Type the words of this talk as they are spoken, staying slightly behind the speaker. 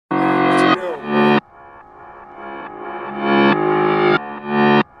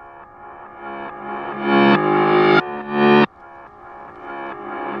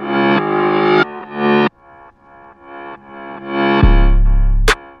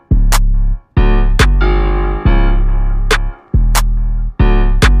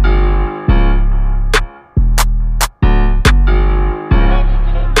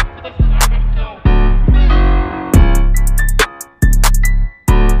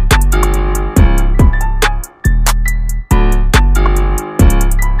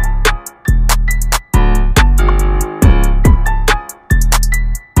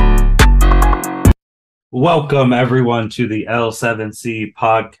Welcome everyone to the L7C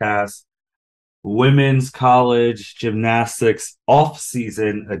podcast, Women's College Gymnastics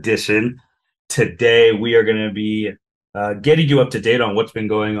Off-Season Edition. Today we are going to be getting you up to date on what's been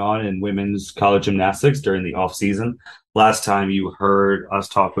going on in women's college gymnastics during the off-season. Last time you heard us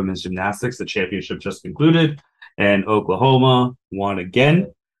talk women's gymnastics, the championship just concluded, and Oklahoma won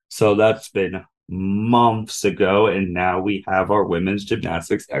again. So that's been months ago, and now we have our women's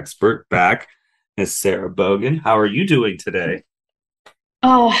gymnastics expert back. Miss Sarah Bogan. How are you doing today?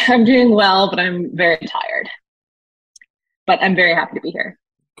 Oh, I'm doing well, but I'm very tired. But I'm very happy to be here.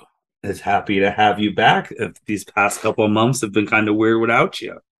 It's happy to have you back. These past couple of months have been kind of weird without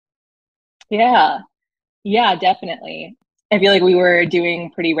you. Yeah, yeah, definitely. I feel like we were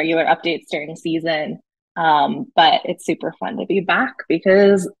doing pretty regular updates during season, but it's super fun to be back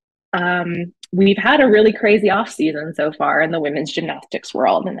because we've had a really crazy off season so far in the women's gymnastics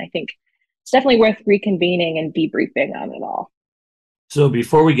world, and I think it's definitely worth reconvening and debriefing on it all. So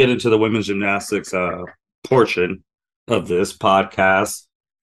before we get into the women's gymnastics portion of this podcast,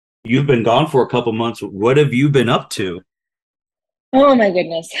 you've been gone for a couple months. What have you been up to? Oh my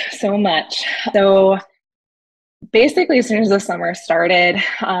goodness, so much. So basically, as soon as the summer started,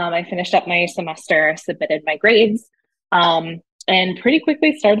 I finished up my semester, submitted my grades, and pretty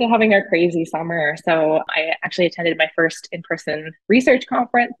quickly started having a crazy summer. So I actually attended my first in-person research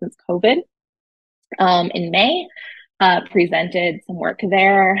conference since COVID in May. Presented some work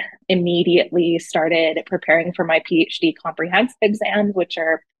there, immediately started preparing for my PhD comprehensive exams, which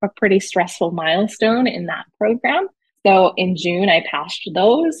are a pretty stressful milestone in that program. So in June, I passed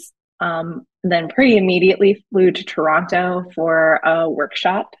those. Then pretty immediately flew to Toronto for a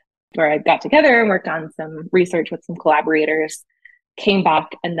workshop where I got together and worked on some research with some collaborators, came back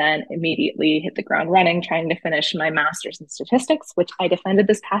and then immediately hit the ground running, trying to finish my master's in statistics, which I defended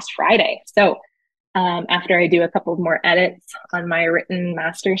this past Friday. So after I do a couple more edits on my written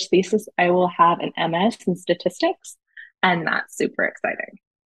master's thesis, I will have an MS in statistics, and that's super exciting.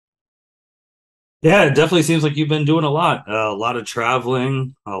 Yeah, it definitely seems like you've been doing a lot of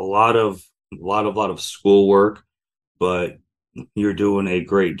traveling, a lot of schoolwork, but you're doing a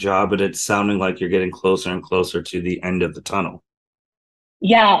great job, and it's sounding like you're getting closer and closer to the end of the tunnel.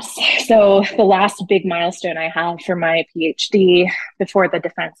 Yes. So the last big milestone I have for my PhD before the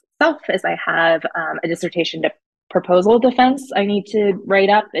defense itself is I have a dissertation proposal defense I need to write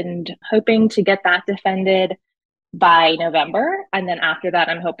up and hoping to get that defended by November. And then after that,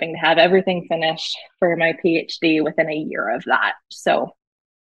 I'm hoping to have everything finished for my PhD within a year of that. So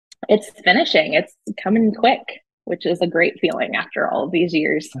it's finishing, it's coming quick, which is a great feeling after all of these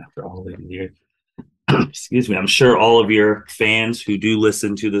years. After all these years. Excuse me. I'm sure all of your fans who do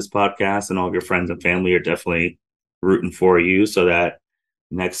listen to this podcast and all of your friends and family are definitely rooting for you so that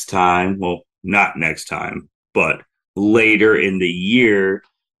next time, well, not next time, but later in the year,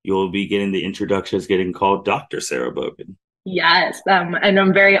 you'll be getting the introduction as getting called Dr. Sarah Bogan. Yes, and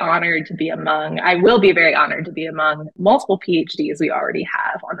I'm very honored to be among, I will be very honored to be among multiple PhDs we already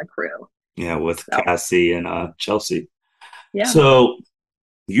have on the crew. Yeah, with So, Cassie and Chelsea. yeah. So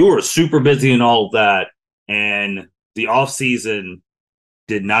you were super busy and all of that, and the off season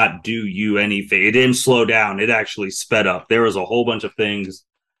did not do you any favor. It didn't slow down. It actually sped up. There was a whole bunch of things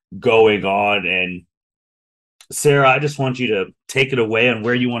going on. And Sarah, I just want you to take it away on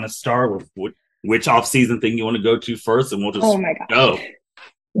where you want to start with which off season thing you want to go to first, and we'll Oh just my gosh. go.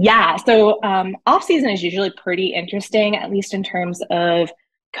 Yeah. So off season is usually pretty interesting, at least in terms of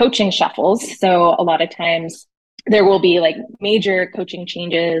coaching shuffles. So a lot of times there will be like major coaching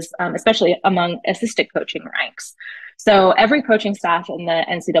changes, especially among assistant coaching ranks. So every coaching staff in the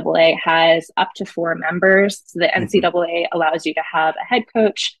NCAA has up to 4 members. So the Mhm. NCAA allows you to have a head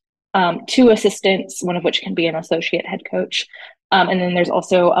coach, 2 assistants, one of which can be an associate head coach. And then there's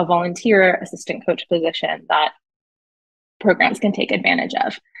also a volunteer assistant coach position that programs can take advantage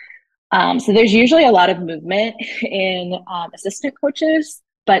of. So there's usually a lot of movement in assistant coaches,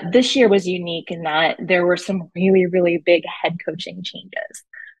 but this year was unique in that there were some really, really big head coaching changes.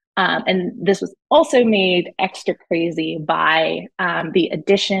 And this was also made extra crazy by the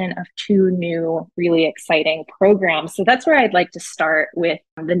addition of 2 new, really exciting programs. So that's where I'd like to start with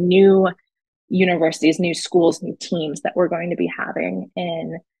the new universities, new schools, new teams that we're going to be having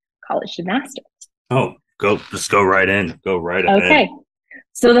in college gymnastics. Oh, just go right in. Go right ahead. Okay.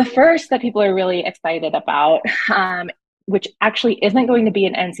 So the first that people are really excited about, which actually isn't going to be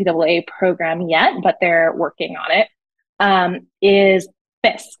an NCAA program yet, but they're working on it, is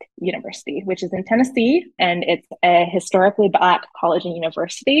Fisk University, which is in Tennessee, and it's a historically Black college and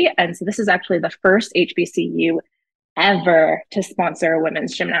university. And so this is actually the first HBCU ever to sponsor a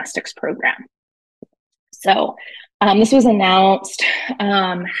women's gymnastics program. So this was announced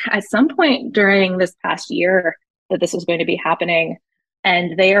at some point during this past year that this was going to be happening.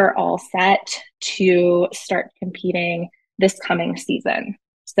 And they are all set to start competing this coming season.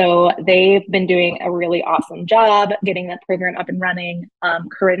 So they've been doing a really awesome job getting that program up and running.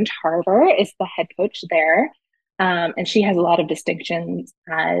 Corinne Tarver is the head coach there. And she has a lot of distinctions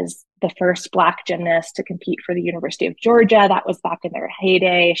as the first Black gymnast to compete for the University of Georgia. That was back in their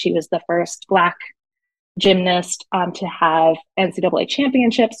heyday. She was the first Black gymnast to have NCAA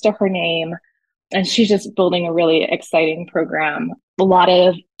championships to her name. And she's just building a really exciting program. A lot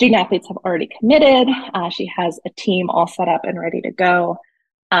of student athletes have already committed. She has a team all set up and ready to go.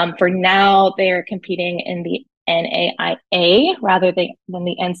 For now, they're competing in the NAIA rather than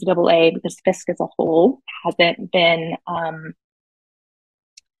the NCAA because Fisk as a whole hasn't been,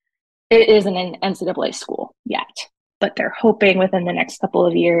 it isn't an NCAA school yet, but they're hoping within the next couple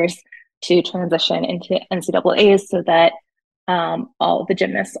of years to transition into NCAAs so that all the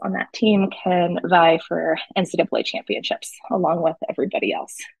gymnasts on that team can vie for NCAA championships along with everybody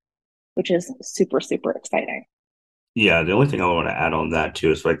else, which is super, super exciting. Yeah, the only thing I want to add on that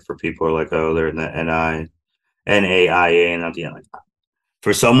too is like for people who are like, oh, they're in the NAIA and at the end, like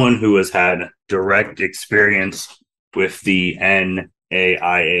for someone who has had direct experience with the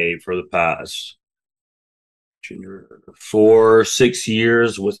NAIA for the past 4-6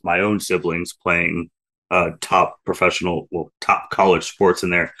 years with my own siblings playing top professional, well, top college sports in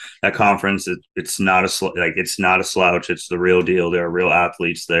there. That conference, it's not it's not a slouch. It's the real deal. There are real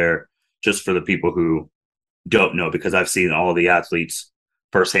athletes there. Just for the people who don't know, because I've seen all the athletes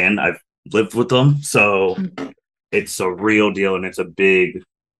firsthand. I've lived with them, so it's a real deal, and it's a big,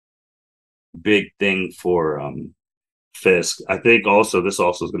 big thing for Fisk. I think also this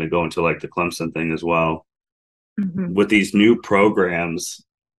also is going to go into like the Clemson thing as well. Mm-hmm. With these new programs,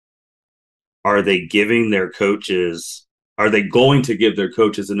 are they giving their coaches? Are they going to give their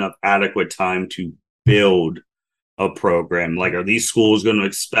coaches enough adequate time to build a program? Like, are these schools going to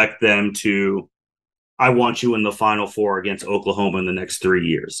expect them to? I want you in the Final Four against Oklahoma in the next 3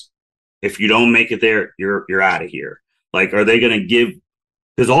 years. If you don't make it there, you're out of here. Like, are they going to give?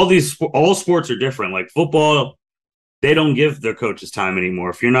 Because all sports are different. Like football, they don't give their coaches time anymore.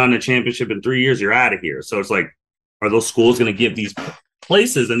 If you're not in a championship in 3 years, you're out of here. So it's like, are those schools going to give these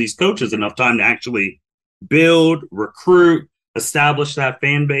places and these coaches enough time to actually build, recruit, establish that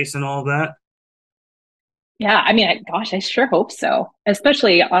fan base and all that? Yeah, I mean, gosh, I sure hope so,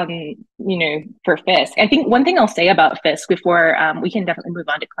 especially for Fisk. I think one thing I'll say about Fisk before we can definitely move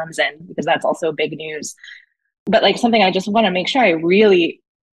on to Clemson because that's also big news. But like something I just want to make sure I really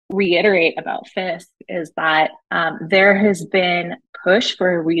reiterate about Fisk is that there has been push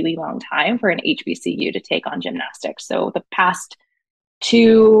for a really long time for an HBCU to take on gymnastics. So the past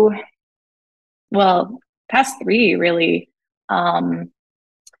three really.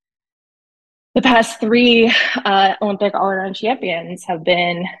 The past three Olympic all-around champions have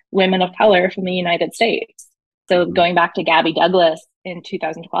been women of color from the United States. So going back to Gabby Douglas in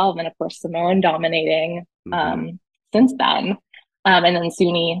 2012, and of course Simone dominating since then, and then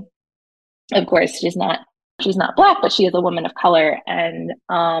Suni, of course, she's not Black, but she is a woman of color, and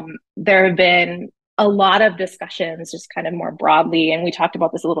there have been a lot of discussions just kind of more broadly, and we talked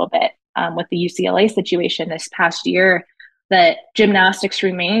about this a little bit with the UCLA situation this past year, that gymnastics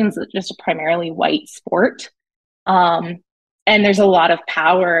remains just a primarily white sport. And there's a lot of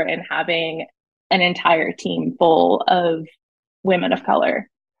power in having an entire team full of women of color.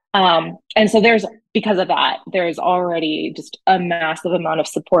 And so because of that, there's already just a massive amount of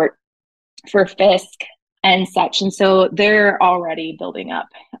support for Fisk and such. And so they're already building up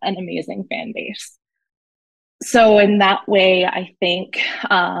an amazing fan base. So in that way, I think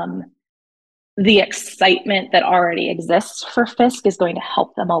the excitement that already exists for Fisk is going to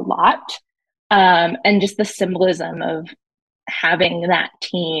help them a lot. And just the symbolism of having that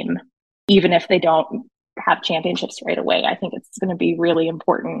team, even if they don't have championships right away, I think it's going to be really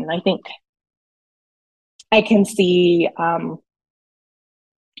important. And I think I can see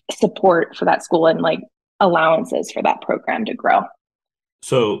support for that school and like allowances for that program to grow.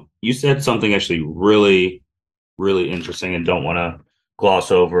 So you said something actually really, really interesting, and don't want to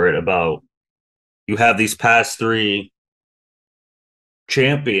gloss over it, about you have these past three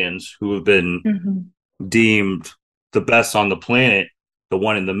champions who have been deemed the best on the planet. The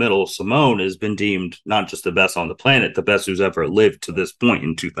one in the middle, Simone, has been deemed not just the best on the planet, the best who's ever lived to this point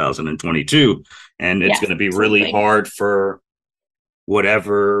in 2022. And it's going to be really hard for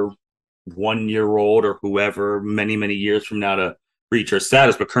whatever 1-year-old or whoever many, many years from now to reach her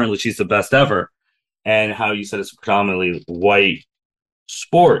status. But currently she's the best ever. And how you said it's a predominantly white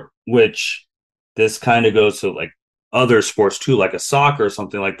sport, which this kind of goes to like other sports too, like a soccer or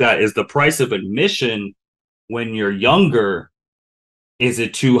something like that. Is the price of admission when you're younger, is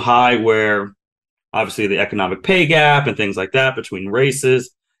it too high where obviously the economic pay gap and things like that between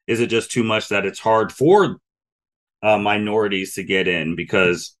races? Is it just too much that it's hard for minorities to get in?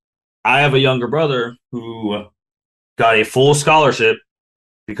 Because I have a younger brother who got a full scholarship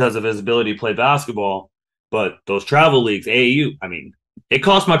because of his ability to play basketball. But those travel leagues, AAU, I mean, it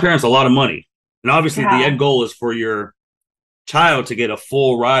cost my parents a lot of money. And obviously, the Yeah. end goal is for your child to get a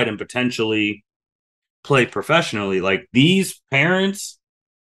full ride and potentially play professionally. Like these parents,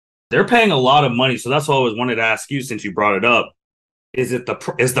 they're paying a lot of money. So that's why I always wanted to ask you, since you brought it up. Is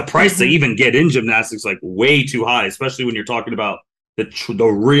the price to Mhm. even get in gymnastics like way too high, especially when you're talking about the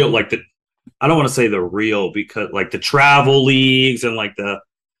real, like the, I don't want to say the real, because like the travel leagues and like the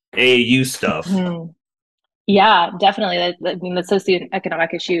AAU stuff. Mhm. Yeah, definitely. I mean, the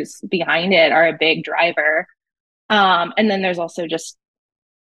socioeconomic issues behind it are a big driver. And then there's also just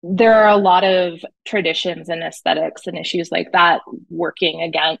there are a lot of traditions and aesthetics and issues like that working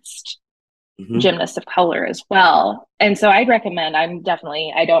against Mm-hmm. gymnasts of color as well. And so I'd recommend, I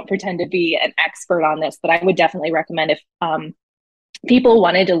don't pretend to be an expert on this, but I would definitely recommend if people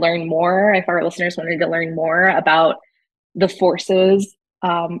wanted to learn more, if our listeners wanted to learn more about the forces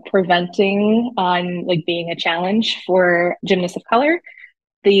preventing on like being a challenge for gymnasts of color,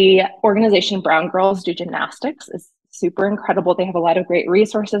 the organization Brown Girls Do Gymnastics is super incredible. They have a lot of great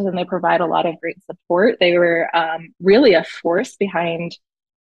resources and they provide a lot of great support. They were really a force behind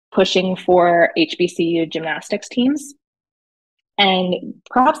pushing for HBCU gymnastics teams. And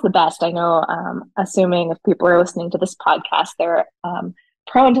perhaps the best, I know, assuming if people are listening to this podcast, they're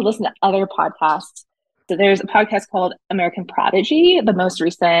prone to listen to other podcasts. So there's a podcast called American Prodigy. The most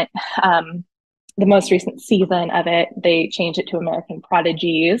recent season of it, they changed it to American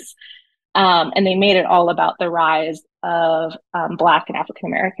Prodigies, and they made it all about the rise of Black and African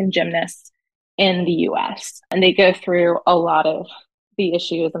American gymnasts in the U.S. And they go through a lot of the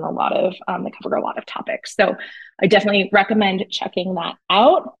issues and they cover a lot of topics. So I definitely recommend checking that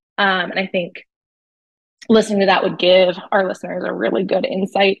out. And I think listening to that would give our listeners a really good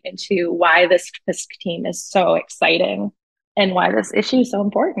insight into why this FISC team is so exciting and why this issue is so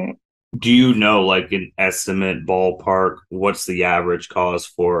important. Do you know like an estimate ballpark? What's the average cost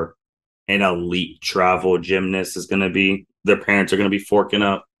for an elite travel gymnast is going to be? Their parents are going to be forking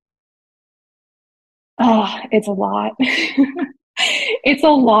up. Oh, it's a lot. It's a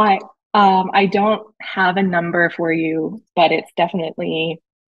lot. I don't have a number for you, but it's definitely,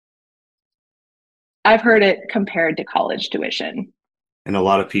 I've heard it compared to college tuition. And a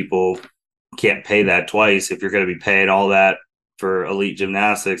lot of people can't pay that twice if you're going to be paying all that for elite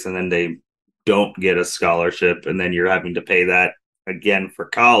gymnastics and then they don't get a scholarship and then you're having to pay that again for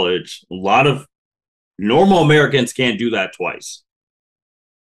college. A lot of normal Americans can't do that twice.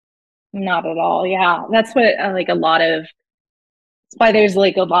 Not at all. Yeah. That's what like a lot of, that's why there's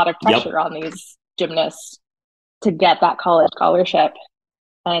like a lot of Yep. pressure on these gymnasts to get that college scholarship.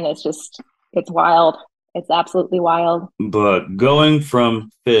 And it's wild. It's absolutely wild. But going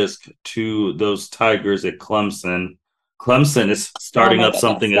from Fisk to those Tigers at Clemson, Clemson is Oh starting my up goodness.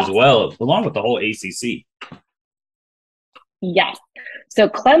 something as Yes. well, along with the whole ACC. Yes. So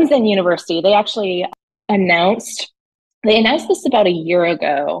Clemson University, announced they announced this about a year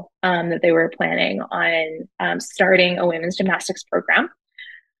ago, that they were planning on starting a women's gymnastics program.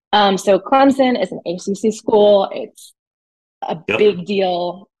 So Clemson is an ACC school. It's a Yep. big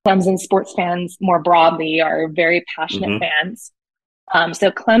deal. Clemson sports fans more broadly are very passionate Mm-hmm. fans. So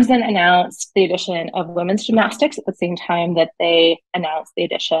Clemson announced the addition of women's gymnastics at the same time that they announced the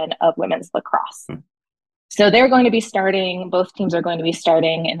addition of women's lacrosse. So they're going to be starting, both teams are going to be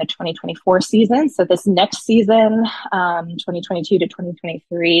starting in the 2024 season. So this next season, 2022 to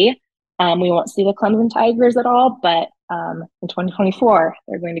 2023, we won't see the Clemson Tigers at all, but in 2024,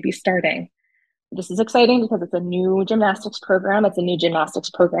 they're going to be starting. This is exciting because it's a new gymnastics program. It's a new gymnastics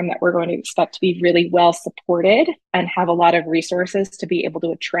program that we're going to expect to be really well supported and have a lot of resources to be able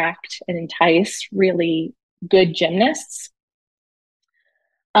to attract and entice really good gymnasts.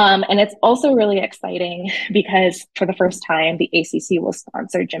 And it's also really exciting because for the first time, the ACC will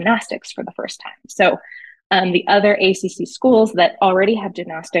sponsor gymnastics for the first time. So the other ACC schools that already have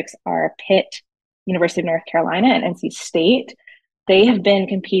gymnastics are Pitt, University of North Carolina, and NC State. They have been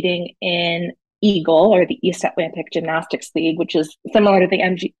competing in Eagle, or the East Atlantic Gymnastics League, which is similar to the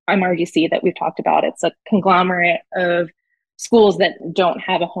MRGC that we've talked about. It's a conglomerate of schools that don't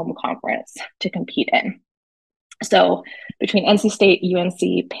have a home conference to compete in. So between NC State,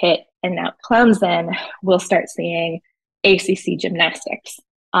 UNC, Pitt, and now Clemson, we'll start seeing ACC gymnastics.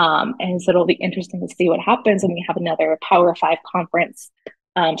 And so it'll be interesting to see what happens when we have another Power Five conference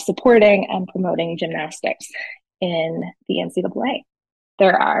supporting and promoting gymnastics in the NCAA.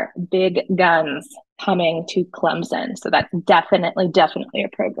 There are big guns coming to Clemson. So that's definitely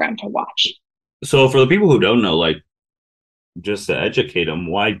a program to watch. So for the people who don't know, like just to educate them,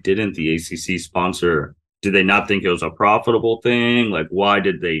 why didn't the ACC sponsor? Did they not think it was a profitable thing? Like, why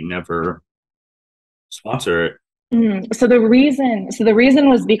did they never sponsor it? So the reason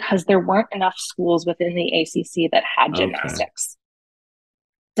was because there weren't enough schools within the ACC that had Okay. gymnastics.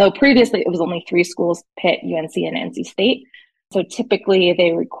 So previously, it was only three schools: Pitt, UNC, and NC State. So typically,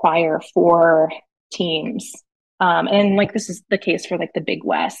 they require four teams, and like this is the case for like the Big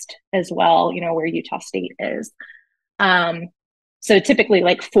West as well. You know where Utah State is. Um, so typically,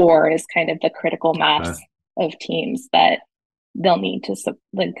 like four is kind of the critical mass Okay. of teams that they'll need to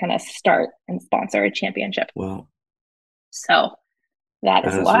like kind of start and sponsor a championship. Well, So that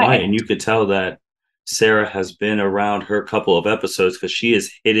is that is why. why. And you could tell that Sarah has been around her couple of episodes because she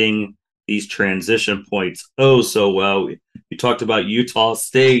is hitting these transition points oh so well. You talked about Utah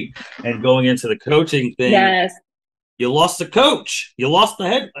State and going into the coaching thing. Yes, You lost the coach. You lost the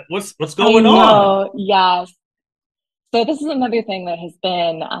head. What's I going on? know. Yes. So this is another thing that has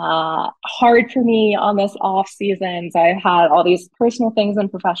been hard for me on this off seasons. I've had all these personal things and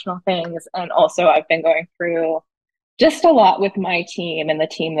professional things, and also I've been going through just a lot with my team and the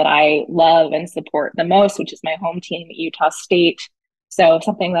team that I love and support the most, which is my home team, Utah State. So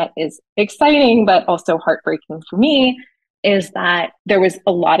something that is exciting but also heartbreaking for me is that there was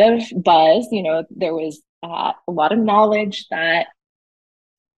a lot of buzz. You know, there was a lot of knowledge that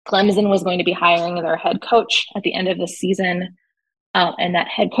Clemson was going to be hiring their head coach at the end of the season. And that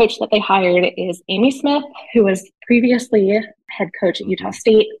head coach that they hired is Amy Smith, who was previously head coach at Utah Mm-hmm.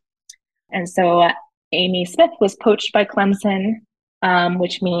 State. And so Amy Smith was poached by Clemson,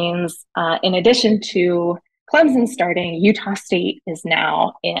 which means in addition to Clemson starting, Utah State is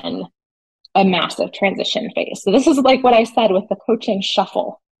now in a massive transition phase. So this is like what I said with the coaching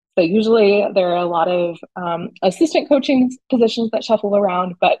shuffle. So usually there are a lot of assistant coaching positions that shuffle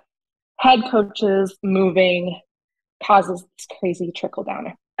around, but head coaches moving causes this crazy trickle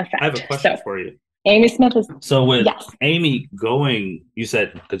down I have a effect. question So for you. Amy Smith is, So with yes, Amy going, you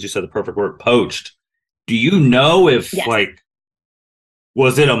said because you said the perfect word, poached. Do you know if yes, like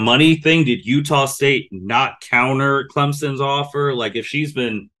was it a money thing? Did Utah State not counter Clemson's offer? Like if she's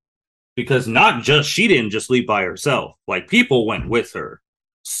been because not just she didn't just leave by herself. Like people went with her.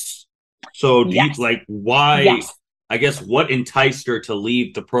 So do you yes, like why? yes. I guess what enticed her to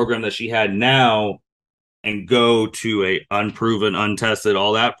leave the program that she had now and go to a unproven, untested,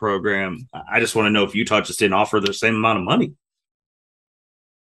 all that program? I just want to know if Utah just didn't offer the same amount of money.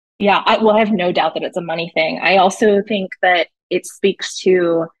 Yeah, I have no doubt that it's a money thing. I also think that it speaks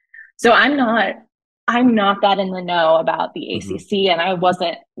to, so I'm not that in the know about the Mm-hmm. ACC, and I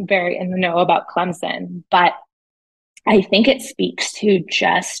wasn't very in the know about Clemson, but I think it speaks to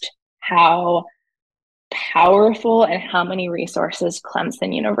just how powerful and how many resources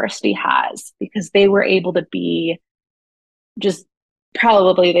Clemson University has because they were able to be just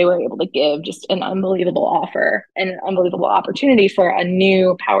probably they were able to give just an unbelievable offer and an unbelievable opportunity for a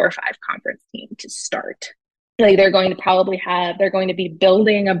new Power Five conference team to start. Like they're going to be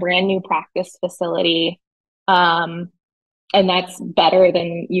building a brand new practice facility. And that's better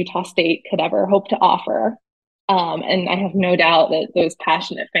than Utah State could ever hope to offer. And I have no doubt that those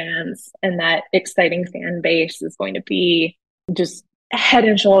passionate fans and that exciting fan base is going to be just head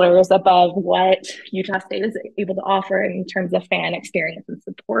and shoulders above what Utah State is able to offer in terms of fan experience and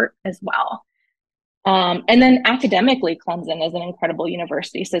support as well. And then academically, Clemson is an incredible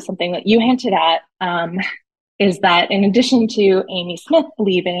university. So something that you hinted at is that in addition to Amy Smith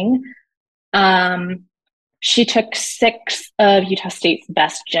leaving, um, she took six of Utah State's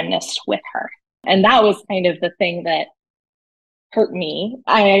best gymnasts with her. And that was kind of the thing that hurt me.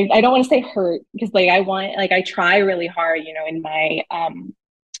 I don't want to say hurt because I try really hard, you know, in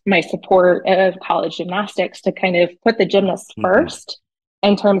my support of college gymnastics to kind of put the gymnasts Mm-hmm. first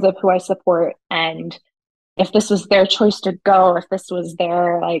in terms of who I support. And if this was their choice to go, if this was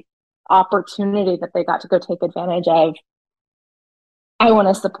their like opportunity that they got to go take advantage of, I want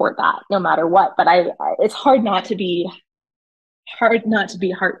to support that no matter what. But it's hard not to be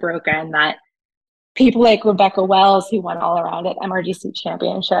heartbroken that people like Rebecca Wells, who won all around at MRGC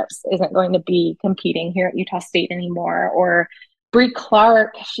championships, isn't going to be competing here at Utah State anymore. Or Bree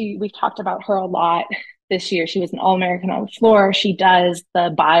Clark, we've talked about her a lot this year. She was an All-American on the floor. She does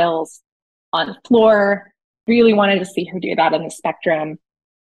the biles on the floor. Really wanted to see her do that in the spectrum.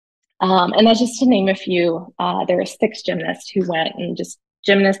 And that's just to name a few. There are six gymnasts who went and just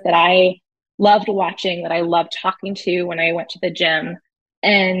gymnast that I loved watching, that I loved talking to when I went to the gym.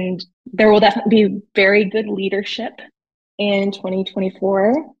 And there will definitely be very good leadership in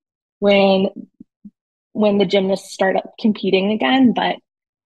 2024 when the gymnasts start up competing again. But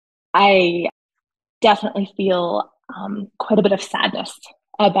I definitely feel quite a bit of sadness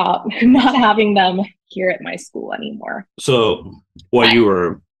about not having them here at my school anymore. So while you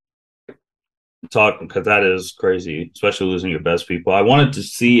were talking, because that is crazy, especially losing your best people, I wanted to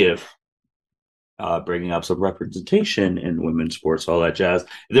see if bringing up some representation in women's sports, all that jazz.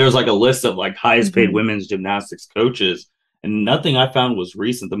 There's like a list of like highest paid women's gymnastics coaches, and nothing I found was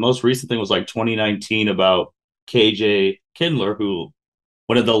recent. The most recent thing was like 2019 about KJ Kindler, who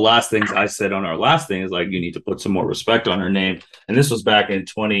one of the last things I said on our last thing is like, you need to put some more respect on her name. And this was back in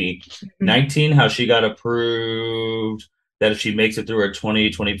 2019, how she got approved that if she makes it through her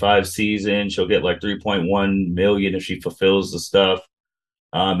 2025 season, she'll get like 3.1 million if she fulfills the stuff.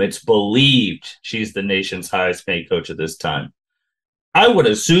 It's believed she's the nation's highest paid coach at this time. I would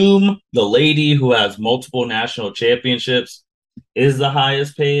assume the lady who has multiple national championships is the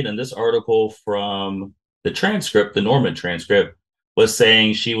highest paid. And this article from the transcript, the Norman transcript, was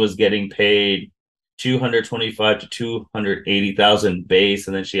saying she was getting paid 225 to 280,000 base,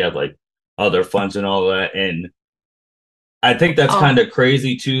 and then she had like other funds and all that. And I think that's kind of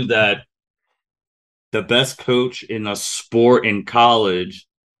crazy too, that the best coach in a sport in college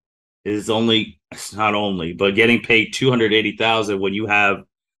is it's not only, but getting paid 280,000 when you have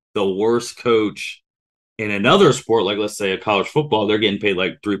the worst coach in another sport, like let's say a college football, they're getting paid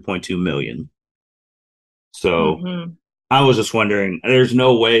like 3.2 million. So I was just wondering, there's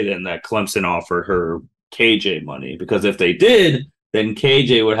no way then that Clemson offered her KJ money, because if they did, then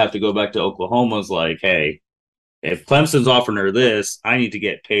KJ would have to go back to Oklahoma's like, hey, if Clemson's offering her this, I need to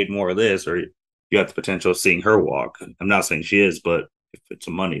get paid more of this, or you have the potential of seeing her walk. I'm not saying she is, but if it's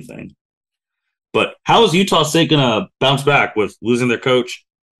a money thing. But how is Utah State going to bounce back with losing their coach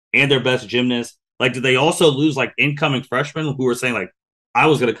and their best gymnast? Like, did they also lose like incoming freshmen who were saying like, I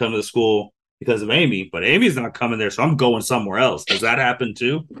was going to come to the school because of Amy, but Amy's not coming there, so I'm going somewhere else. Does that happen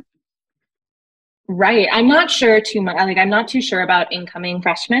too? Right. I'm not sure too much. Like, I'm not too sure about incoming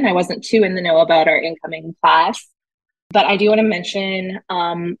freshmen. I wasn't too in the know about our incoming class. But I do want to mention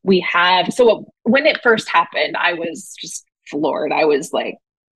so when it first happened, I was just floored. I was like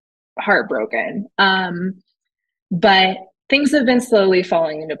heartbroken. But things have been slowly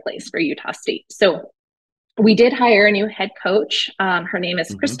falling into place for Utah State. So we did hire a new head coach. Her name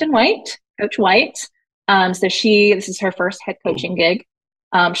is Kristen White, Coach White. So this is her first head coaching gig.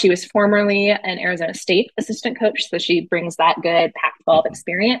 She was formerly an Arizona State assistant coach, so she brings that good Pac-12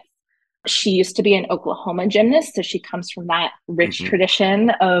 experience. She used to be an Oklahoma gymnast, so she comes from that rich tradition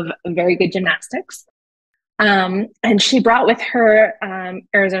of very good gymnastics. And she brought with her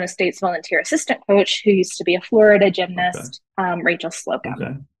Arizona State's volunteer assistant coach, who used to be a Florida gymnast, Rachel Slocum.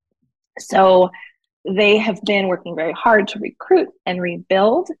 Okay. So they have been working very hard to recruit and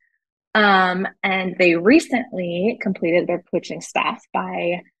rebuild. And they recently completed their coaching staff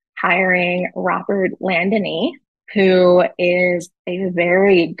by hiring Robert Landini, who is a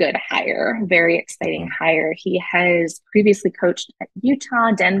very good hire, very exciting hire. He has previously coached at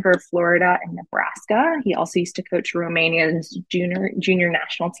Utah, Denver, Florida, and Nebraska. He also used to coach Romania's junior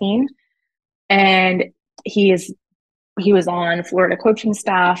national team. And he was on Florida coaching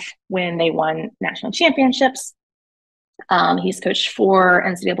staff when they won national championships. He's coached 4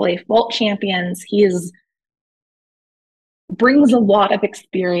 NCAA vault champions. Brings a lot of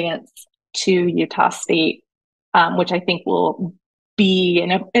experience to Utah State, which I think will be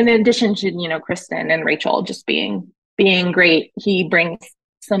in addition to Kristen and Rachel just being great. He brings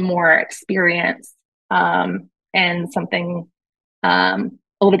some more experience and something a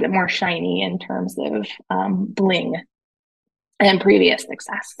little bit more shiny in terms of bling and previous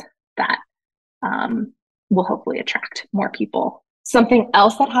success that will hopefully attract more people. Something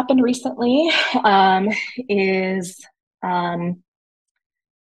else that happened recently is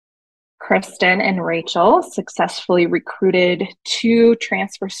Kristen and Rachel successfully recruited 2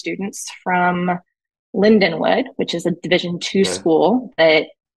 transfer students from Lindenwood, which is a Division II school and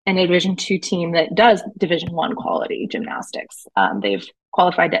a Division II team that does Division I quality gymnastics. They've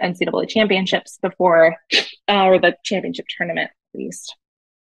qualified to NCAA championships before, or the championship tournament at least.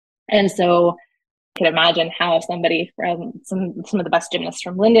 And so I can imagine how somebody from some of the best gymnasts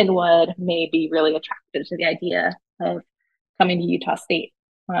from Lindenwood may be really attracted to the idea of coming to Utah State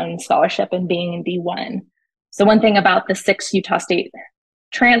on scholarship and being in D1. So one thing about the 6 Utah State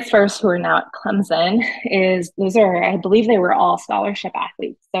transfers who are now at Clemson is I believe they were all scholarship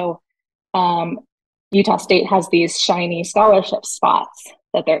athletes. So Utah State has these shiny scholarship spots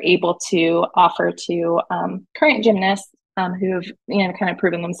that they're able to offer to current gymnasts who've kind of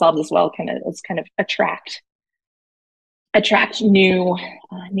proven themselves as well, kind of attract new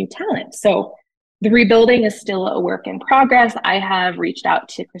talent. So the rebuilding is still a work in progress. I have reached out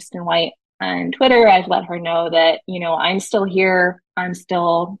to Kristen White on Twitter. I've let her know that, I'm still here. I'm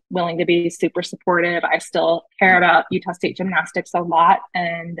still willing to be super supportive. I still care about Utah State Gymnastics a lot.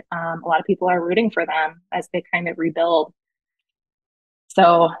 And a lot of people are rooting for them as they kind of rebuild.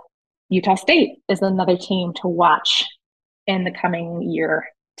 So Utah State is another team to watch in the coming year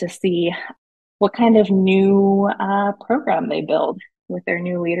to see what kind of new program they build with their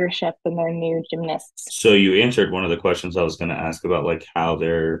new leadership and their new gymnasts. So you answered one of the questions I was going to ask about, like how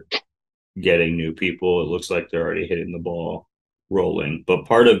they're getting new people. It looks like they're already hitting the ball rolling. But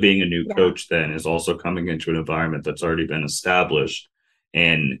part of being a new Yeah. coach then is also coming into an environment that's already been established.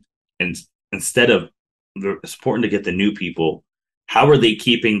 And instead of it's important to get the new people, how are they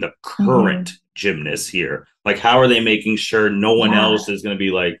keeping the current gymnasts here? Like how are they making sure no one else is going to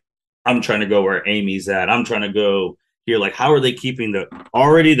be like, I'm trying to go where Amy's at. I'm trying to go here. Like how are they keeping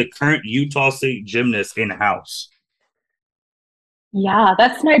the current Utah State gymnasts in house? Yeah,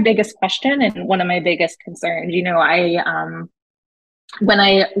 that's my biggest question and one of my biggest concerns. I when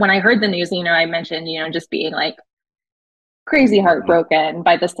I heard the news, I mentioned, just being like crazy heartbroken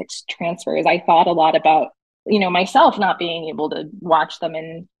by the 6 transfers. I thought a lot about, myself not being able to watch them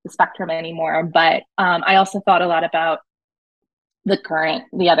in the Spectrum anymore. But I also thought a lot about the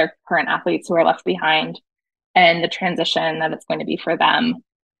other current athletes who are left behind and the transition that it's going to be for them.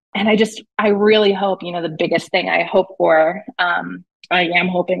 And I really hope, the biggest thing I am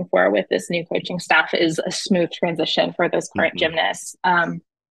hoping for with this new coaching staff is a smooth transition for those current gymnasts. I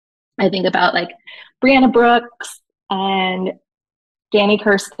think about like Brianna Brooks and Danny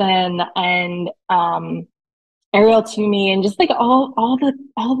Kirsten and Ariel Toomey and just like all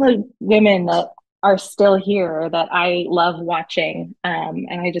the women that are still here that I love watching. And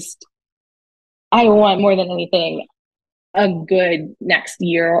I want more than anything a good next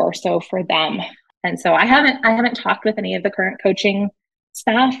year or so for them. And so I haven't talked with any of the current coaching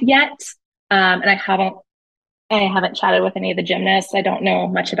staff yet. And I haven't chatted with any of the gymnasts. I don't know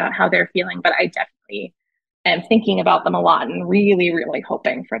much about how they're feeling, but I definitely am thinking about them a lot and really, really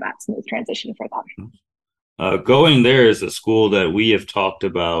hoping for that smooth transition for them. Going there is a school that we have talked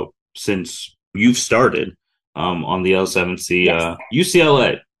about since you've started on the L7C. Yes.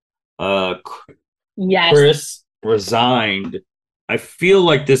 UCLA. Yes. Chris resigned. I feel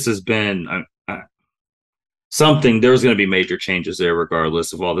like this has been something. There's going to be major changes there,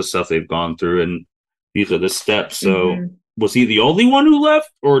 regardless of all the stuff they've gone through, and these are the steps. So, was he the only one who left,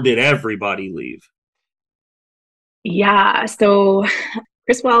 or did everybody leave? Yeah. So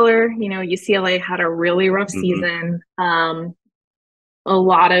Chris Weller, UCLA had a really rough season. A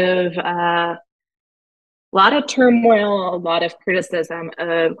lot of turmoil, a lot of criticism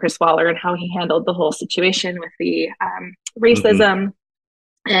of Chris Waller and how he handled the whole situation with the racism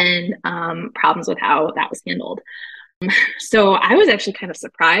and problems with how that was handled. So I was actually kind of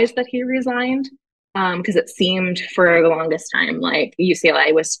surprised that he resigned because it seemed for the longest time like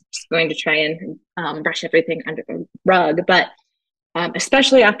UCLA was just going to try and brush everything under the rug. But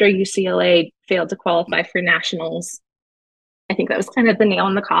especially after UCLA failed to qualify for nationals, I think that was kind of the nail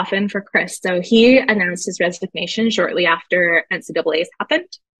in the coffin for Chris. So he announced his resignation shortly after NCAA's happened,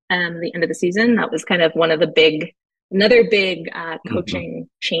 the end of the season. That was kind of another big coaching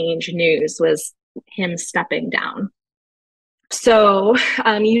change news was him stepping down. So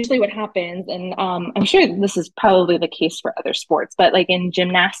usually what happens, and I'm sure this is probably the case for other sports, but like in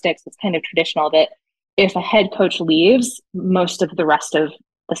gymnastics, it's kind of traditional that if a head coach leaves, most of the rest of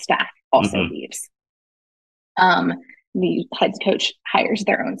the staff also leaves. The head coach hires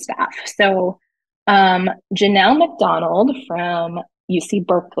their own staff. So Janelle McDonald from UC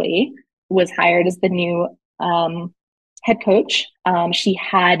Berkeley was hired as the new head coach. She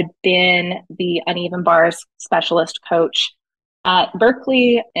had been the uneven bars specialist coach at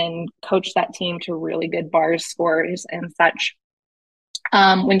Berkeley and coached that team to really good bars scores and such.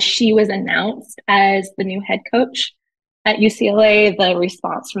 When she was announced as the new head coach at UCLA, the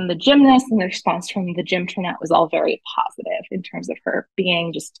response from the gymnasts and the response from the gym turnout was all very positive in terms of her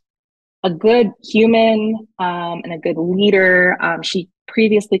being just a good human and a good leader. She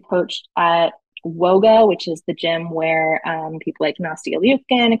previously coached at Woga, which is the gym where people like Nastia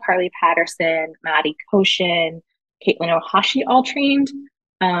Liukin, Carly Patterson, Maddie Koshin, Caitlin Ohashi all trained.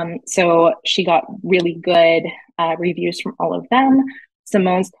 So she got really good reviews from all of them.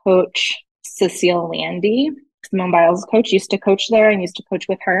 Simone's coach, Cecile Landy, Simone Biles' coach, used to coach there and used to coach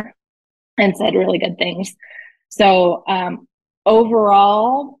with her. and said really good things. So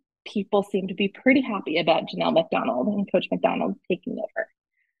overall, people seem to be pretty happy about Janelle McDonald and Coach McDonald taking over.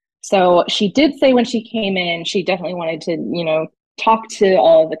 So she did say when she came in, she definitely wanted to, talk to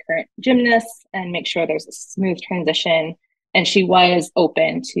all of the current gymnasts and make sure there's a smooth transition. And she was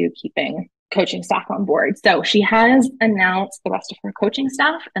open to keeping coaching staff on board. So she has announced the rest of her coaching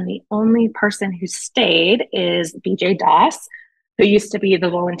staff, and the only person who stayed is BJ Doss, who used to be the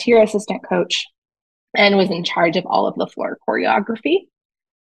volunteer assistant coach and was in charge of all of the floor choreography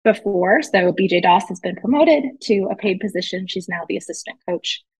before. So BJ Doss has been promoted to a paid position. She's now the assistant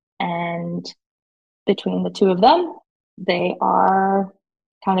coach. And between the two of them, they are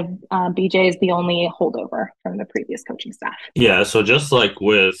kind of BJ is the only holdover from the previous coaching staff. Yeah, so just like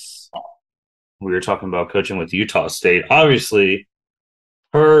with we were talking about coaching with Utah State, obviously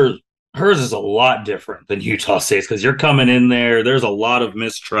her hers is a lot different than Utah State's because you're coming in there, there's a lot of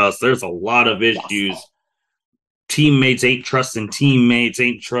mistrust, there's a lot of Yes. issues. Teammates ain't trusting teammates,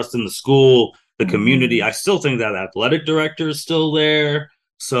 ain't trusting the school, the community. I still think that athletic director is still there.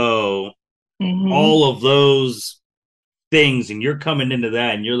 So all of those things, and you're coming into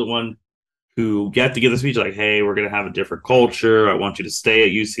that, and you're the one who get to give the speech like, "Hey, we're gonna have a different culture. I want you to stay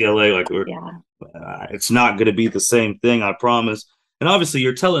at UCLA. Like, it's not gonna be the same thing, I promise." And obviously,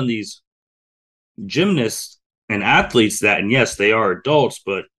 you're telling these gymnasts and athletes that, and yes, they are adults,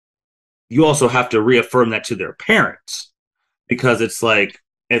 but you also have to reaffirm that to their parents because it's like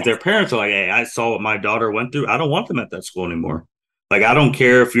if their parents are like, "Hey, I saw what my daughter went through. I don't want them at that school anymore." Like, I don't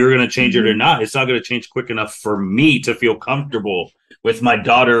care if you're going to change it or not. It's not going to change quick enough for me to feel comfortable with my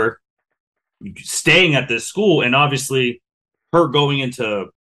daughter staying at this school. And obviously, her going into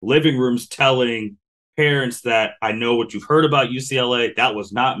living rooms telling parents that I know what you've heard about UCLA. That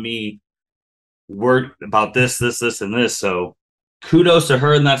was not me. Word about this, and this. So kudos to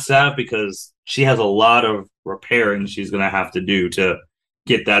her and that staff because she has a lot of repairing she's going to have to do to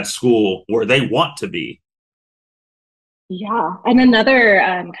get that school where they want to be. Yeah. And another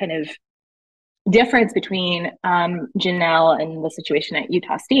kind of difference between Janelle and the situation at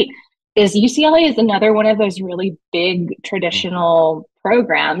Utah State is UCLA is another one of those really big traditional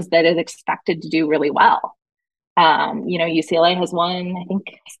programs that is expected to do really well. UCLA has won, I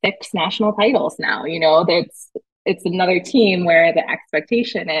think, 6 national titles now. It's another team where the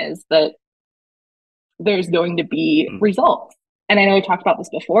expectation is that there's going to be results. And I know we talked about this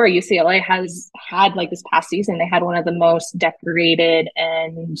before. UCLA has had, like, this past season, they had one of the most decorated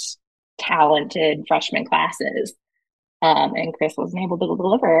and talented freshman classes. And Chris wasn't able to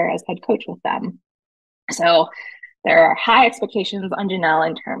deliver as head coach with them. So there are high expectations on Janelle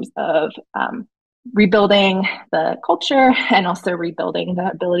in terms of rebuilding the culture and also rebuilding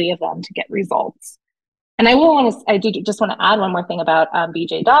the ability of them to get results. And I do just want to add one more thing about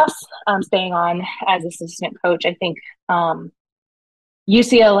BJ Doss staying on as assistant coach. I think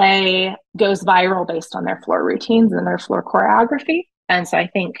UCLA goes viral based on their floor routines and their floor choreography. And so I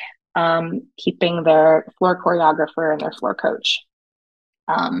think keeping their floor choreographer and their floor coach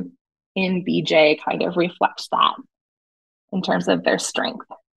in BJ kind of reflects that in terms of their strength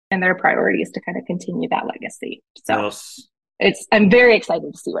and their priorities to kind of continue that legacy. So I'm very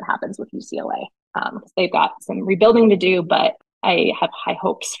excited to see what happens with UCLA. They've got some rebuilding to do, but I have high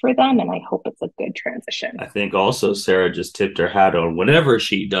hopes for them, and I hope it's a good transition. I think also Sarah just tipped her hat on whenever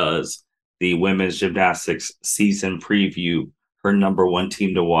she does the women's gymnastics season preview, her number one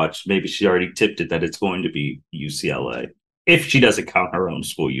team to watch. Maybe she already tipped it that it's going to be UCLA. If she doesn't count her own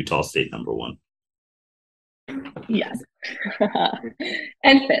school, Utah State number one. Yes.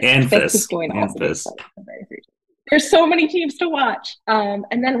 And Fisk. And Fisk is going to also be there's so many teams to watch. And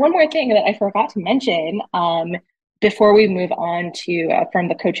then one more thing that I forgot to mention before we move on to from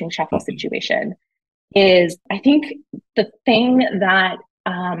the coaching shuffle situation is I think the thing that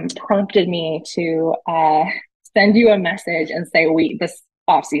prompted me to send you a message and say this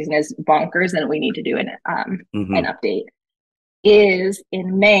offseason is bonkers and we need to do an update is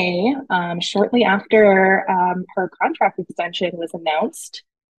in May, shortly after her contract extension was announced,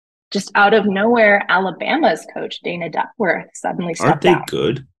 just out of nowhere, Alabama's coach, Dana Duckworth, suddenly stepped out. Aren't they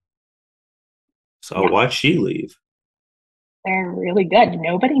good? So why'd she leave? They're really good.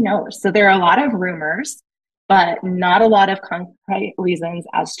 Nobody knows. So there are a lot of rumors, but not a lot of concrete reasons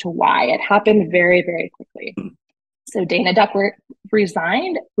as to why. It happened very, very quickly. So Dana Duckworth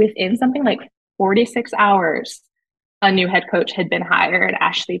resigned within something like 46 hours. A new head coach had been hired,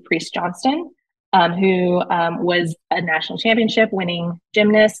 Ashley Priest-Johnston, who was a national championship winning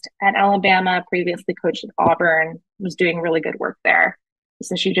gymnast at Alabama, previously coached at Auburn, was doing really good work there.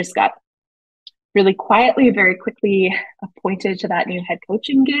 So she just got really quietly, very quickly appointed to that new head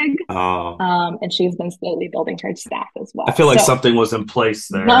coaching gig. Oh, And she's been slowly building her staff as I well. feel like So something was in place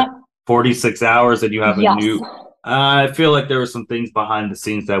there. not 46 hours and you have a yes. new. I feel like there were some things behind the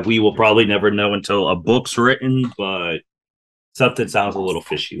scenes that we will probably never know until a book's written, but something sounds a Yes. little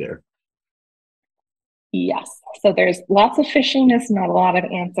fishy there. Yes. So there's lots of fishiness, not a lot of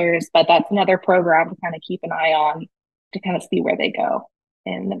answers, but that's another program to kind of keep an eye on to kind of see where they go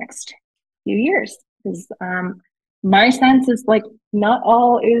in the next few years. Because my sense is like not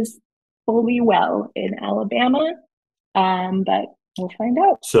all is fully well in Alabama, but we'll find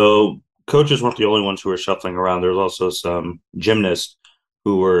out. So coaches weren't the only ones who were shuffling around. There's also some gymnasts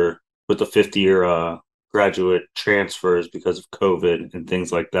who were with the fifth year graduate transfers because of COVID and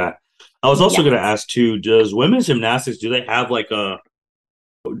things like that. I was also going to Yes, ask too, does women's gymnastics, do they have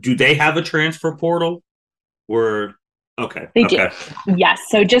a transfer portal? Or okay, they do. okay. Yes.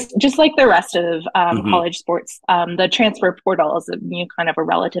 So just like the rest of Hmm. college sports, the transfer portal is a new kind of a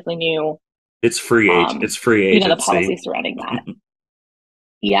relatively new, It's free the policy agency. surrounding that.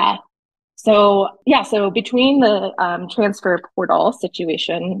 Yeah. So between the transfer portal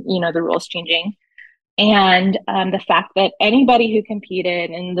situation, the rules changing, and the fact that anybody who competed,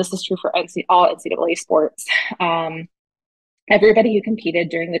 and this is true for all NCAA sports, everybody who competed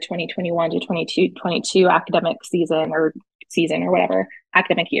during the 2021 to 22 academic season or whatever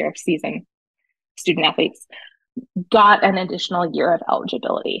academic year season, student athletes got an additional year of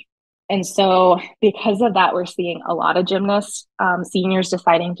eligibility. And so, because of that, we're seeing a lot of gymnasts, seniors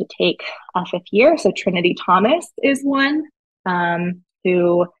deciding to take a fifth year. So, Trinity Thomas is one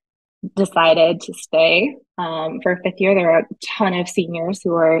who decided to stay for a fifth year. There are a ton of seniors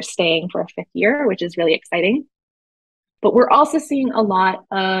who are staying for a fifth year, which is really exciting. But we're also seeing a lot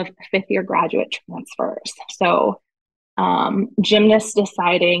of fifth year graduate transfers. So, gymnasts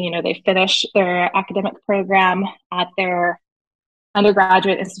deciding, they finish their academic program at their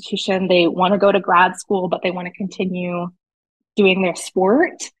undergraduate institution. They want to go to grad school, but they want to continue doing their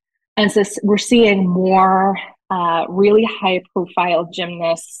sport. And so we're seeing more really high profile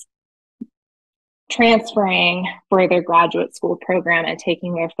gymnasts transferring for their graduate school program and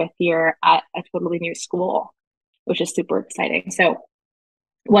taking their fifth year at a totally new school, which is super exciting. So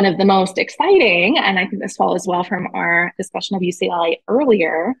one of the most exciting, and I think this follows well from our discussion of UCLA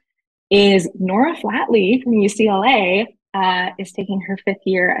earlier, is Nora Flatley from UCLA is taking her fifth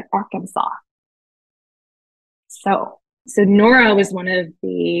year at Arkansas. So Nora was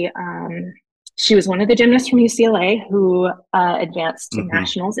she was one of the gymnasts from UCLA who advanced to Hmm.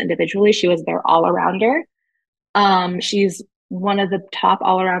 nationals individually. She was their all-arounder. She's one of the top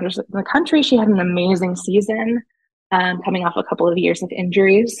all-arounders in the country. She had an amazing season, coming off a couple of years of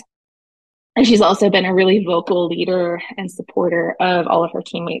injuries. And she's also been a really vocal leader and supporter of all of her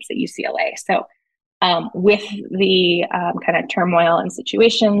teammates at UCLA. So with the kind of turmoil and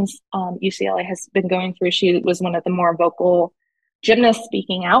situations UCLA has been going through, she was one of the more vocal gymnasts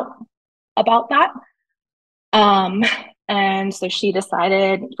speaking out about that. Um, and so she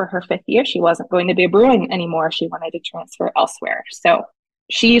decided for her fifth year, she wasn't going to be a Bruin anymore. She wanted to transfer elsewhere. So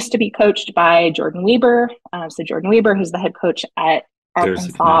she used to be coached by Jordan Weber. So Jordan Weber, who's the head coach at There's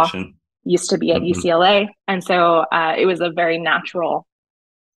a Arkansas, connection. used to be at Hmm. UCLA. And so it was a very natural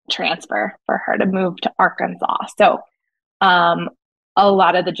transfer for her to move to Arkansas. So um, a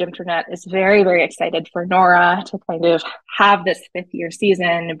lot of the Gymternet is very, very excited for Nora to kind of have this fifth year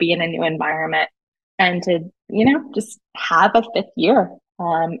season, be in a new environment, and to, just have a fifth year.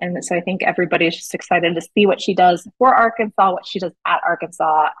 And so I think everybody's just excited to see what she does for Arkansas, what she does at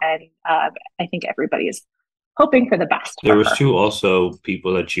Arkansas. And I think everybody's hoping for the best There for was her. two also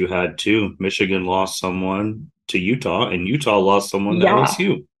people that you had too. Michigan lost someone to Utah, and Utah lost someone to Yeah.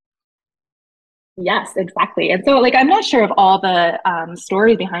 LSU. Yes, exactly. And so, like, I'm not sure of all the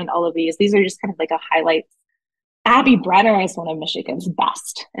stories behind all of these. These are just kind of like a highlight. Abby Brenner is one of Michigan's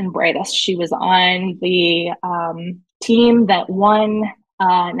best and brightest. She was on the team that won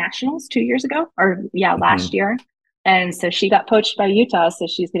nationals 2 years ago, or yeah, last Hmm. year. And so she got poached by Utah. So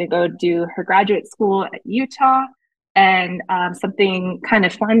she's going to go do her graduate school at Utah. And something kind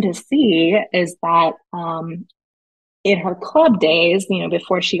of fun to see is that in her club days,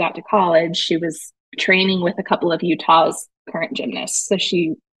 before she got to college, she was training with a couple of Utah's current gymnasts. So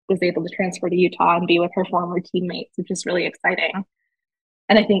she was able to transfer to Utah and be with her former teammates, which is really exciting.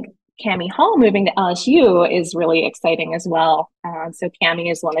 And I think Cami Hall moving to LSU is really exciting as well. So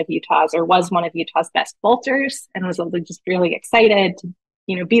Cami is was one of Utah's best vaulters, and was just really excited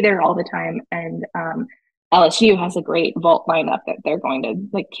to, be there all the time. And LSU has a great vault lineup that they're going to,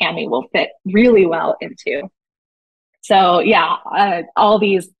 like, Cami will fit really well into. So yeah, all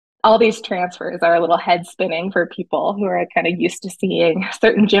these all these transfers are a little head spinning for people who are kind of used to seeing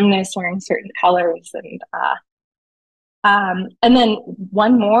certain gymnasts wearing certain colors. And then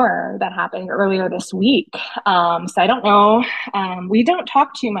one more that happened earlier this week. So I don't know. We don't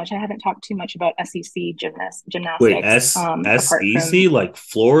talk too much. I haven't talked too much about SEC Wait, gymnastics, apart SEC, from, like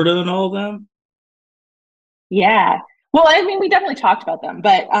Florida and all them? yeah. Well, I mean, we definitely talked about them,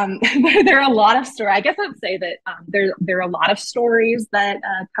 but there are a lot of stories. I guess I'd say that there are a lot of stories that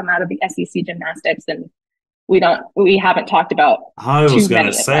come out of the SEC gymnastics, and we haven't talked about I was too gonna many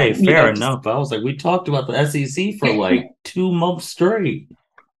of say, them. You fair know, just enough. I was like, we talked about the SEC for like 2 months straight.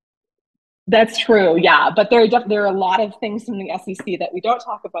 that's true, yeah. But there are a lot of things from the SEC that we don't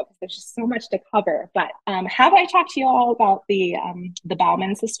talk about because there's just so much to cover. But have I talked to you all about the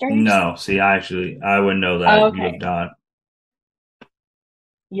Bauman sisters? No, see, I wouldn't know Oh, that. You have okay. not.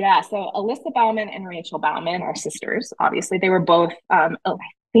 Yeah, so Alyssa Bauman and Rachel Bauman are sisters. Obviously, they were both, I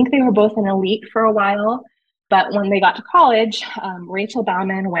think they were both an elite for a while. But when they got to college, Rachel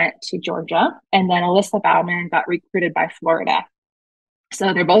Bauman went to Georgia, and then Alyssa Bauman got recruited by Florida.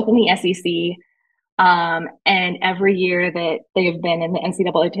 So they're both in the SEC. And every year that they've been in the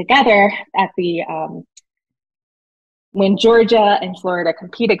NCAA together, at the when Georgia and Florida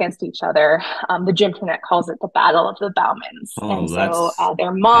compete against each other, the gym internet calls it the Battle of the Baumans. And Oh, so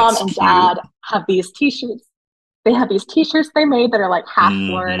their mom that's and dad cute. have these T-shirts. They have these T-shirts they made that are like half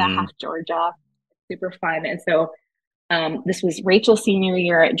Florida, Mm-hmm. half Georgia. Super fun. And so this was Rachel's senior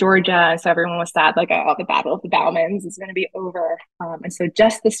year at Georgia, so everyone was sad, like, oh, the Battle of the Baumans is going to be over. And so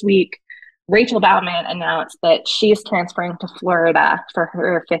just this week, Rachel Bauman announced that she's transferring to Florida for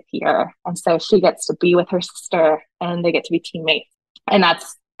her fifth year, and so she gets to be with her sister, and they get to be teammates. And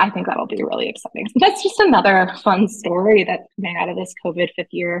I think that'll be really exciting. So that's just another fun story that came out of this COVID fifth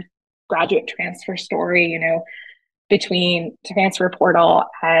year graduate transfer story. Between transfer portal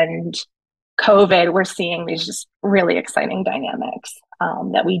and COVID, we're seeing these just really exciting dynamics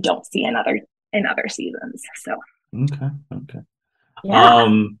that we don't see in other seasons. So Okay, okay. yeah,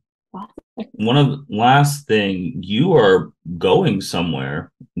 Um, one of the last thing, you are going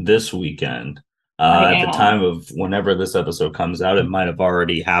somewhere this weekend. I At the am. time of whenever this episode comes out, it might have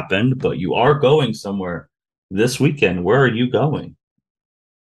already happened, but you are going somewhere this weekend. Where are you going?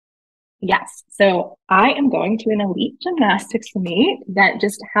 Yes. So I am going to an elite gymnastics meet that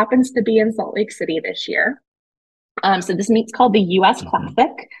just happens to be in Salt Lake City this year. So this meet's called the US Hmm.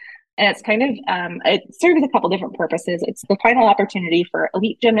 Classic. And it's kind of, it serves a couple different purposes. It's the final opportunity for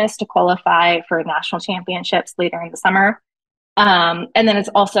elite gymnasts to qualify for national championships later in the summer. And then it's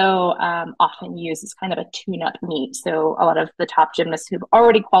also often used as kind of a tune-up meet. So a lot of the top gymnasts who've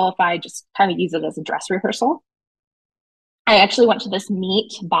already qualified just kind of use it as a dress rehearsal. I actually went to this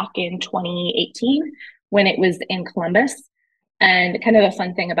meet back in 2018 when it was in Columbus. And kind of a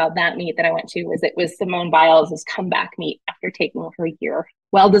fun thing about that meet that I went to was it was Simone Biles' comeback meet after taking her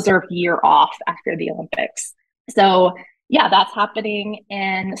well-deserved year off after the Olympics. So yeah, that's happening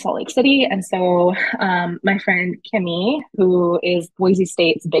in Salt Lake City. And so my friend Kimmy, who is Boise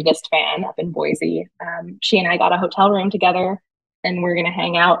State's biggest fan up in Boise, she and I got a hotel room together, and we're going to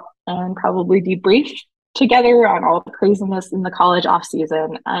hang out and probably debrief together on all the craziness in the college off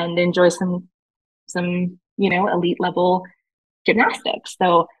season and enjoy some elite level gymnastics.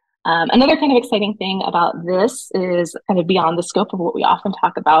 So another kind of exciting thing about this is kind of beyond the scope of what we often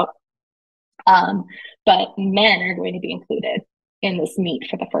talk about, um, but men are going to be included in this meet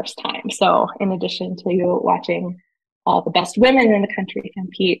for the first time. So in addition to watching all the best women in the country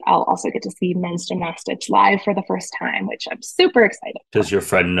compete, I'll also get to see men's gymnastics live for the first time, which I'm super excited for. Does your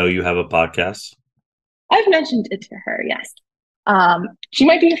friend know you have a podcast? I've mentioned it to her, yes. She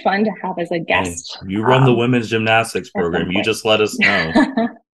might be fun to have as a Hey, guest you run the women's gymnastics at some program. You point. just let us know.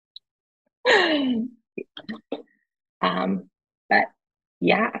 um, but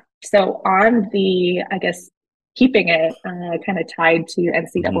yeah, so on I guess, keeping it kind of tied to Hmm.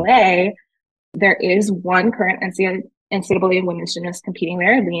 NCAA, there is one current NCAA women's gymnast competing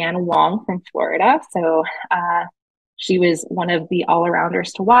there, Leanne Wong from Florida. So she was one of the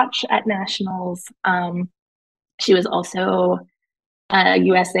all-arounders to watch at nationals. She was also a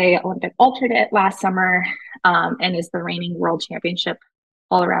USA Olympic alternate last summer, and is the reigning world championship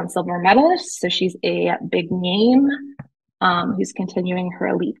all around silver medalist. So she's a big name who's continuing her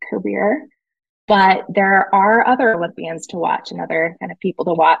elite career. But there are other Olympians to watch and other kind of people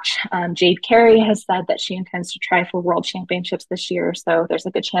to watch. Jade Carey has said that she intends to try for world championships this year. So there's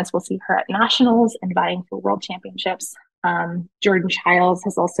a good chance we'll see her at nationals and vying for world championships. Jordan Childs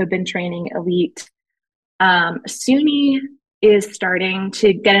has also been training elite. Sumi is starting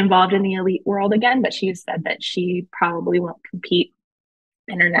to get involved in the elite world again, but she has said that she probably won't compete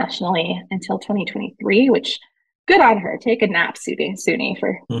internationally until 2023, which good on her. Take a nap, Suni,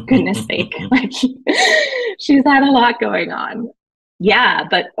 for goodness sake. Like she's had a lot going on. Yeah,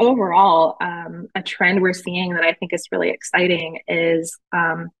 but overall, a trend we're seeing that I think is really exciting is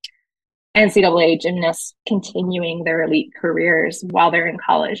NCAA gymnasts continuing their elite careers while they're in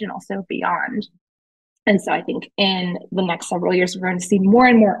college and also beyond. And so I think in the next several years, we're going to see more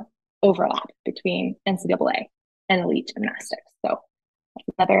and more overlap between NCAA and elite gymnastics. So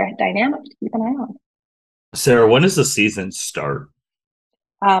another dynamic to keep an eye on. Sarah, when does the season start?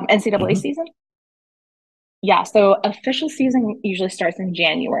 NCAA season? Yeah, so official season usually starts in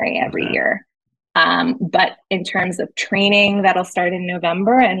January every year. But in terms of training, that'll start in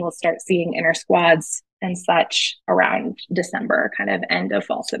November, and we'll start seeing inter squads and such around December, kind of end of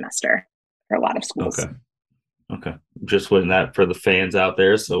fall semester for a lot of schools. Okay. Just putting that for the fans out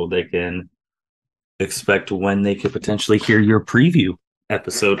there so they can expect when they could potentially hear your preview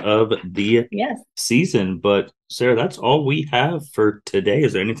episode of the season. But Sarah, that's all we have for today.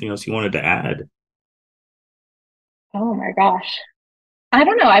 Is there anything else you wanted to add? Oh my gosh. I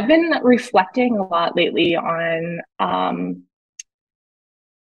don't know. I've been reflecting a lot lately on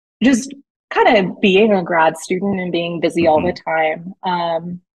just kind of being a grad student and being busy all the time,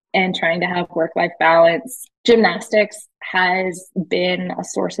 and trying to have work-life balance. Gymnastics has been a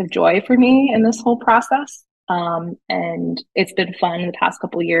source of joy for me in this whole process. And it's been fun the past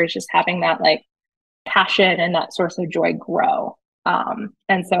couple of years, just having that like passion and that source of joy grow.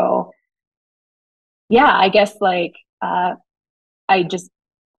 And so, yeah, I guess like, I just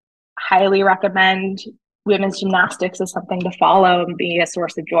highly recommend women's gymnastics as something to follow and be a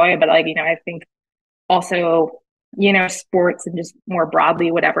source of joy. But like, I think also, sports and just more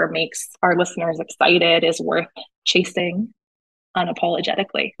broadly, whatever makes our listeners excited is worth chasing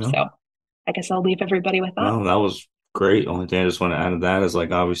unapologetically. So I guess I'll leave everybody with that. Well, that was great. Only thing I just want to add to that is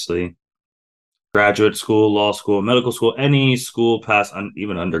like, obviously, graduate school, law school, medical school, any school past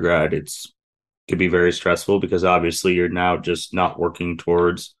even undergrad, could be very stressful because obviously you're now just not working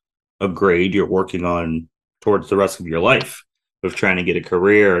towards a grade. You're working on towards the rest of your life of trying to get a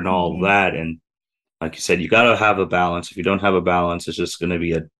career and all of that. And like you said, you got to have a balance. If you don't have a balance, it's just going to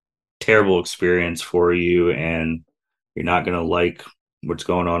be a terrible experience for you. And you're not going to like what's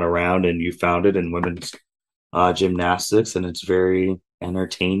going on around. And you found it in women's gymnastics, and it's very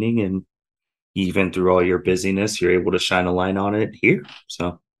entertaining. And even through all your busyness, you're able to shine a light on it here.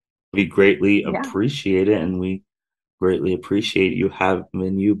 So we greatly appreciate it, and we greatly appreciate you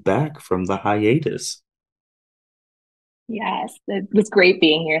having you back from the hiatus. Yes, it was great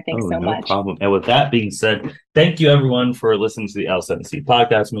being here. Thanks so much. No problem. And with that being said, thank you everyone for listening to the L7C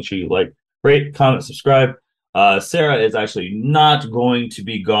podcast. Make sure you like, rate, comment, subscribe. Sarah is actually not going to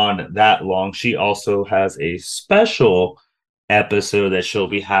be gone that long. She also has a special episode that she'll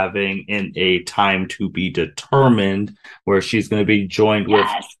be having in a time to be determined, where she's going to be joined with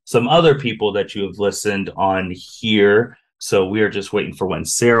some other people that you have listened on here. So we are just waiting for when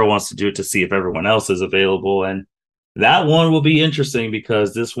Sarah wants to do it to see if everyone else is available. And that one will be interesting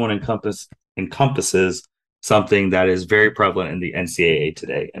because this one encompasses something that is very prevalent in the NCAA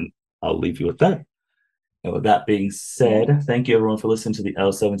today. And I'll leave you with that. And with that being said, thank you everyone for listening to the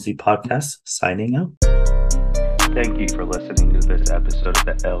L7C podcast. Signing out. Thank you for listening to this episode of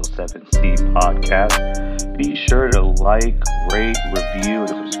the L7C podcast. Be sure to like, rate, review,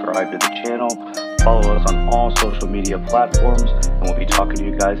 and subscribe to the channel. Follow us on all social media platforms, and we'll be talking to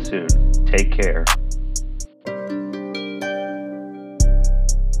you guys soon. Take care.